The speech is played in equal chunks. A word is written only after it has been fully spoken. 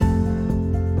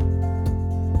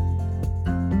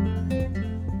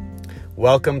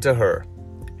Welcome to Her,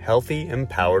 Healthy,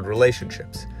 Empowered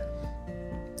Relationships.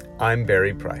 I'm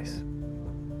Barry Price.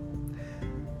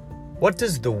 What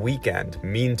does the weekend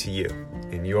mean to you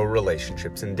in your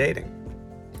relationships and dating?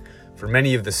 For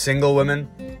many of the single women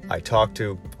I talk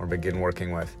to or begin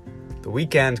working with, the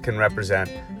weekend can represent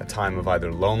a time of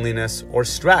either loneliness or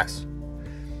stress.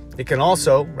 It can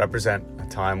also represent a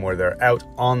time where they're out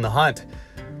on the hunt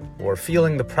or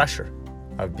feeling the pressure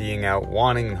of being out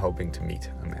wanting and hoping to meet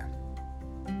a man.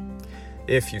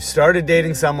 If you've started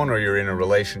dating someone or you're in a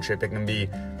relationship, it can be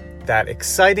that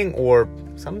exciting or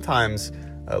sometimes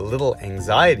a little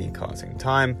anxiety-causing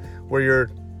time where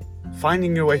you're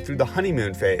finding your way through the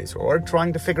honeymoon phase or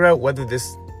trying to figure out whether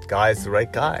this guy is the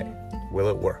right guy. Will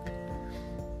it work?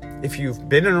 If you've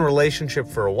been in a relationship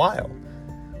for a while,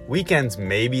 weekends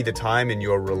may be the time in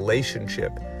your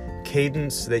relationship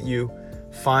cadence that you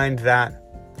find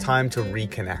that time to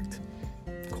reconnect.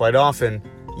 Quite often,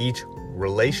 each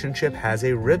relationship has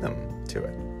a rhythm to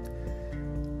it.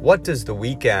 What does the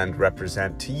weekend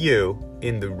represent to you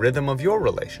in the rhythm of your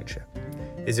relationship?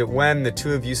 Is it when the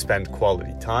two of you spend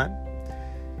quality time?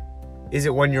 Is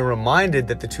it when you're reminded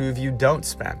that the two of you don't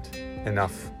spend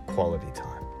enough quality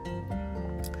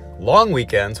time? Long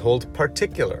weekends hold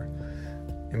particular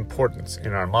importance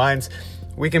in our minds.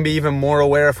 We can be even more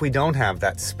aware if we don't have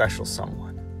that special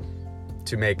someone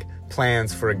to make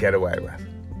plans for a getaway with.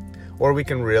 Or we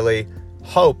can really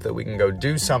hope that we can go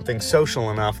do something social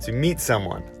enough to meet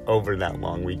someone over that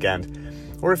long weekend.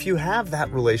 Or if you have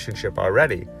that relationship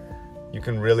already, you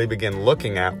can really begin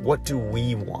looking at what do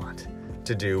we want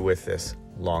to do with this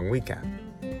long weekend.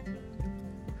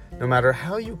 No matter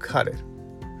how you cut it,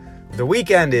 the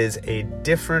weekend is a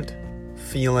different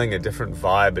feeling, a different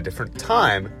vibe, a different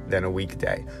time than a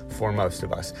weekday for most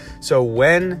of us. So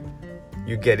when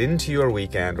you get into your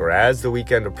weekend or as the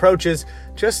weekend approaches,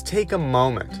 just take a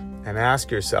moment and ask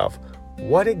yourself,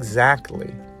 what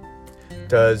exactly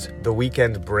does the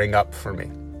weekend bring up for me?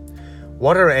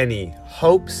 What are any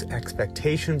hopes,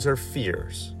 expectations, or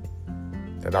fears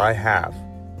that I have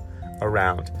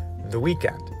around the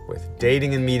weekend with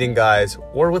dating and meeting guys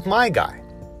or with my guy?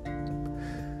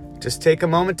 Just take a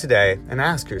moment today and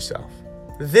ask yourself,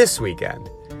 this weekend,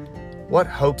 what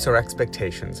hopes or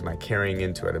expectations am I carrying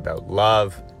into it about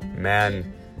love,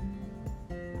 men,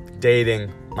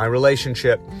 dating, my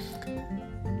relationship?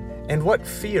 And what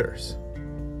fears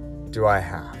do I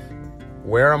have?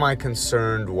 Where am I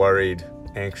concerned, worried,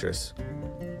 anxious,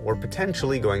 or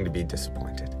potentially going to be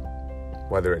disappointed?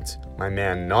 Whether it's my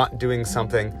man not doing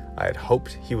something I had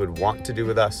hoped he would want to do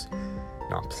with us,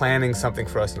 not planning something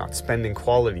for us, not spending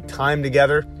quality time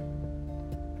together,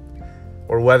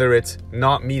 or whether it's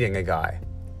not meeting a guy,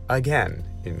 again,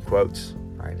 in quotes,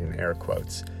 right, in air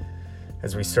quotes,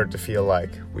 as we start to feel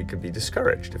like we could be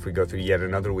discouraged if we go through yet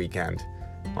another weekend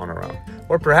on our own.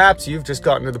 Or perhaps you've just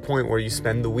gotten to the point where you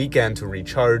spend the weekend to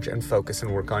recharge and focus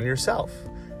and work on yourself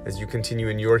as you continue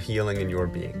in your healing and your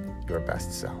being your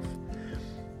best self.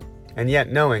 And yet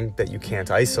knowing that you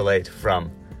can't isolate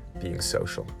from being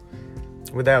social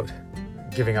without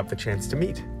giving up the chance to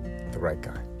meet the right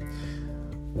guy.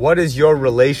 What is your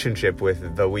relationship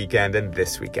with the weekend and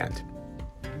this weekend?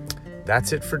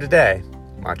 That's it for today.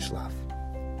 Much love.